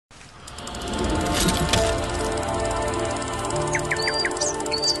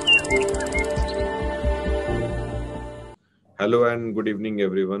Hello and good evening,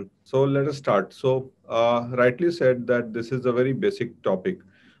 everyone. So let us start. Rightly said that this is a very basic topic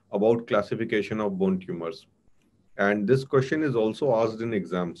about classification of bone tumors. And this question is also asked in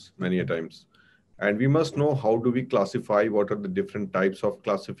exams many a times. And we must know how do we classify, what are the different types of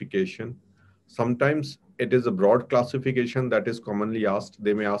classification. Sometimes it is a broad classification that is commonly asked.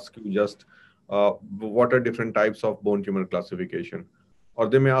 They may ask you just what are different types of bone tumor classification. Or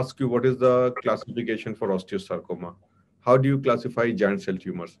they may ask you what is the classification for osteosarcoma. How do you classify giant cell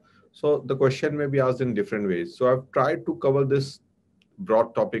tumors? So the question may be asked in different ways. So I've tried to cover this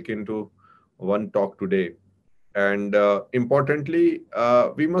broad topic into one talk today. And importantly,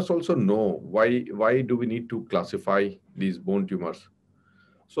 we must also know why do we need to classify these bone tumors.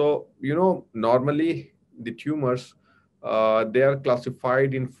 So normally the tumors they are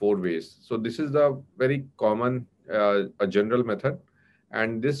classified in four ways. So this is the very common a general method,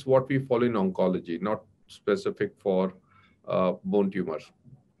 and this what we follow in oncology, not specific for bone tumors.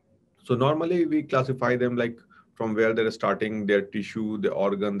 So normally we classify them like from where they're starting, their tissue, the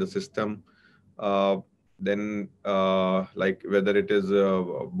organ, the system, uh, then like whether it is a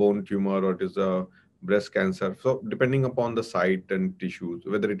bone tumor or it is a breast cancer. So depending upon the site and tissues,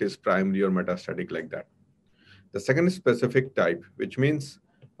 whether it is primary or metastatic like that. The second is specific type, which means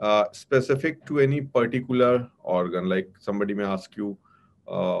specific to any particular organ. Like somebody may ask you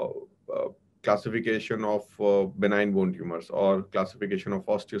uh, classification of benign bone tumors or classification of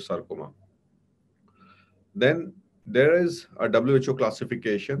osteosarcoma. Then there is a WHO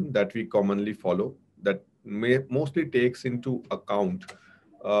classification that we commonly follow that mostly takes into account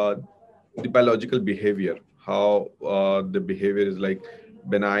uh, the biological behavior, how the behavior is like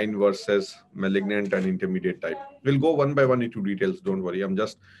benign versus malignant and intermediate type. We'll go one by one into details, don't worry. I'm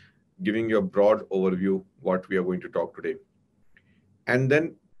just giving you a broad overview what we are going to talk today. And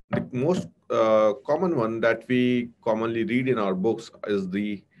then the most common one that we commonly read in our books is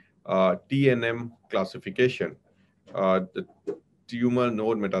the TNM classification, the tumor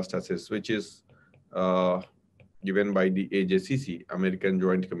node metastasis, which is uh, given by the AJCC, American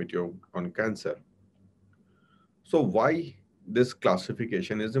Joint Committee on Cancer. So why this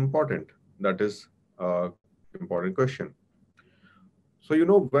classification is important? That is important question. So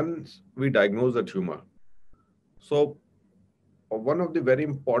when we diagnose a tumor, so one of the very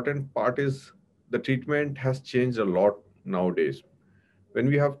important part is the treatment has changed a lot nowadays. When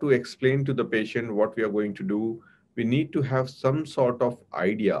we have to explain to the patient what we are going to do, we need to have some sort of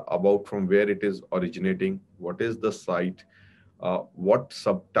idea about from where it is originating, what is the site, what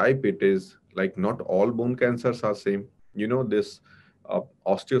subtype it is. Like not all bone cancers are same. This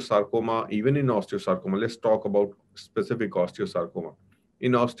osteosarcoma, even in osteosarcoma, let's talk about specific osteosarcoma.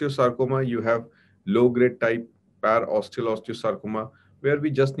 In osteosarcoma, you have low grade type parosteal osteosarcoma, where we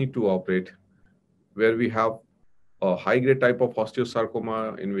just need to operate, where we have a high-grade type of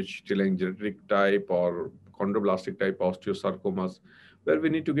osteosarcoma in which telangiectatic type or chondroblastic type osteosarcomas, where we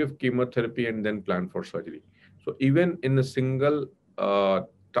need to give chemotherapy and then plan for surgery. So even in a single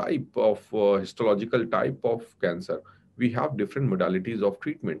type of histological type of cancer, we have different modalities of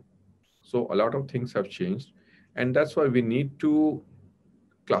treatment. So a lot of things have changed, and that's why we need to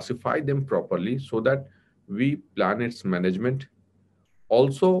classify them properly so that we plan its management.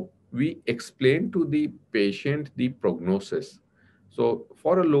 Also, we explain to the patient the prognosis. So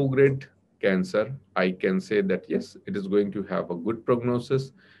for a low grade cancer, I can say that yes, it is going to have a good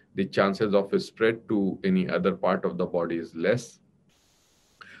prognosis. The chances of a spread to any other part of the body is less.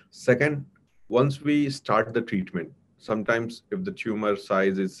 Second, once we start the treatment, sometimes if the tumor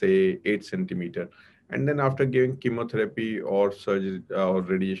size is say 8 centimeter, and then after giving chemotherapy or surgery or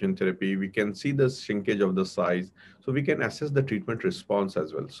radiation therapy, we can see the shrinkage of the size. So we can assess the treatment response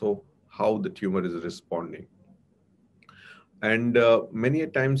as well. So how the tumor is responding. And many a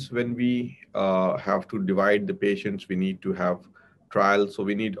times when we have to divide the patients, we need to have trials. So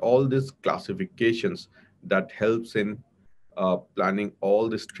we need all these classifications that helps in planning all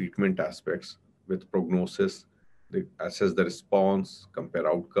these treatment aspects with prognosis, assess the response,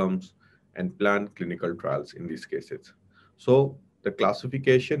 compare outcomes, and plan clinical trials in these cases. So the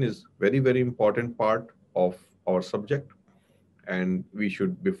classification is very, very important part of our subject. And we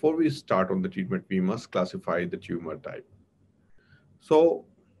should, before we start on the treatment, we must classify the tumor type. So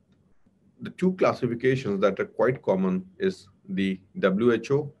the two classifications that are quite common is the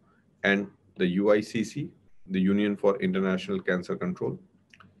WHO and the UICC, the Union for International Cancer Control.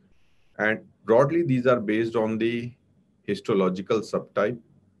 And broadly, these are based on the histological subtype,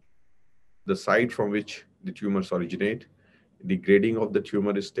 the site from which the tumors originate, the grading of the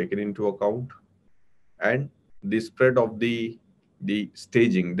tumor is taken into account, and the spread of the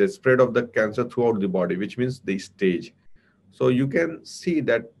staging, the spread of the cancer throughout the body, which means the stage. So you can see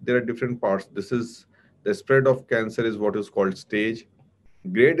that there are different parts. This is the spread of cancer is what is called stage.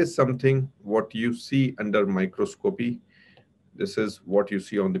 Grade is something what you see under microscopy. This is what you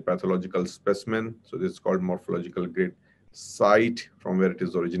see on the pathological specimen. So this is called morphological grade. Site from where it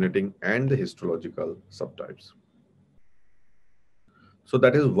is originating, and the histological subtypes. So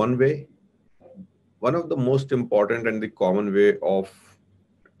that is one way. One of the most important and the common way of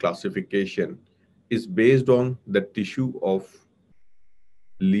classification is based on the tissue of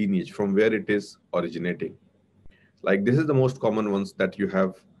lineage from where it is originating. Like this is the most common ones that you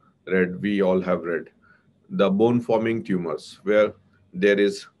have read, we all have read. The bone forming tumors, where there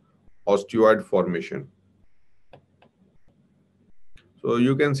is osteoid formation. So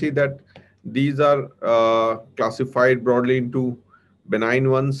you can see that these are classified broadly into benign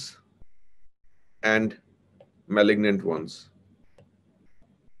ones and malignant ones.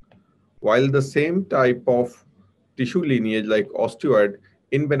 While the same type of tissue lineage like osteoid,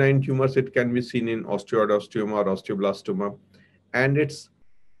 in benign tumors, it can be seen in osteoid osteoma or osteoblastoma, and its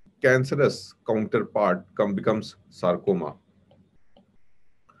cancerous counterpart becomes sarcoma.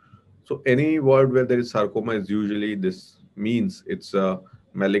 So any word where there is sarcoma is usually this means it's a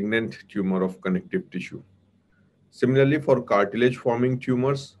malignant tumor of connective tissue. Similarly, for cartilage forming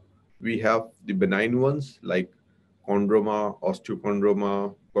tumors, we have the benign ones like chondroma,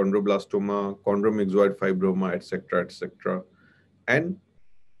 osteochondroma, chondroblastoma, chondromyxoid fibroma, etc., etc. And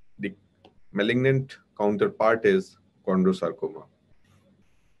the malignant counterpart is chondrosarcoma.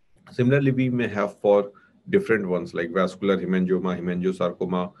 Similarly, we may have for different ones like vascular hemangioma,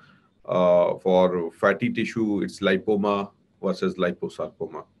 hemangiosarcoma. For fatty tissue, it's lipoma versus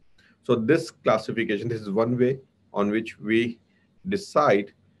liposarcoma. So this classification, this is one way on which we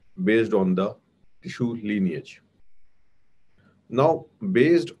decide based on the tissue lineage. Now,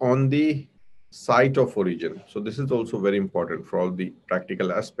 based on the site of origin, so this is also very important for all the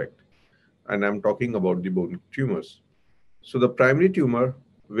practical aspect, and I'm talking about the bone tumors. So the primary tumor,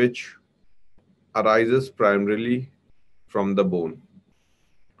 which arises primarily from the bone.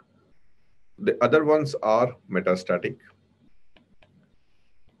 The other ones are metastatic.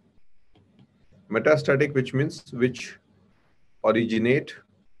 Metastatic, which means which originate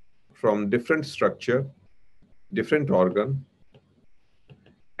from different structure, different organ,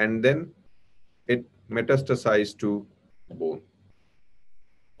 and then it metastasizes to bone.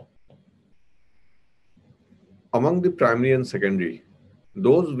 Among the primary and secondary,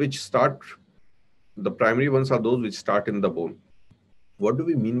 those which start, the primary ones are those which start in the bone. What do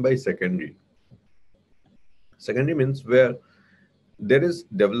we mean by secondary? Secondary means where there is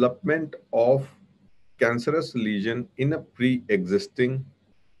development of cancerous lesion in a pre-existing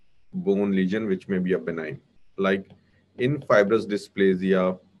bone lesion, which may be a benign. Like in fibrous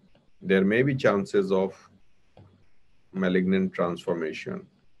dysplasia, there may be chances of malignant transformation.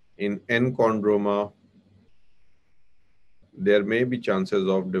 In enchondroma, there may be chances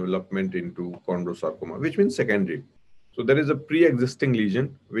of development into chondrosarcoma, which means secondary. So there is a pre-existing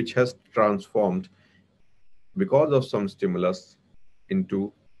lesion which has transformed because of some stimulus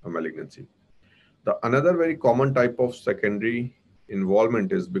into a malignancy. The another very common type of secondary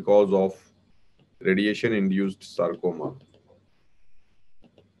involvement is because of radiation-induced sarcoma.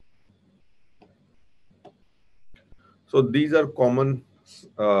 So these are common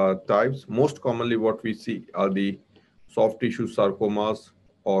types. Most commonly what we see are the soft tissue sarcomas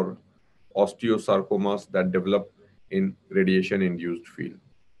or osteosarcomas that develop in radiation-induced field.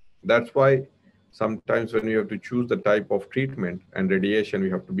 That's why sometimes when we have to choose the type of treatment and radiation, we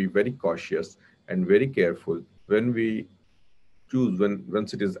have to be very cautious and very careful when we choose,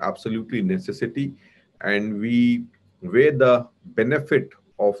 once it is absolutely necessity, and we weigh the benefit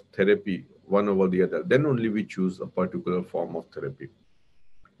of therapy one over the other, then only we choose a particular form of therapy.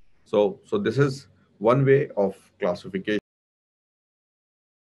 So this is one way of classification.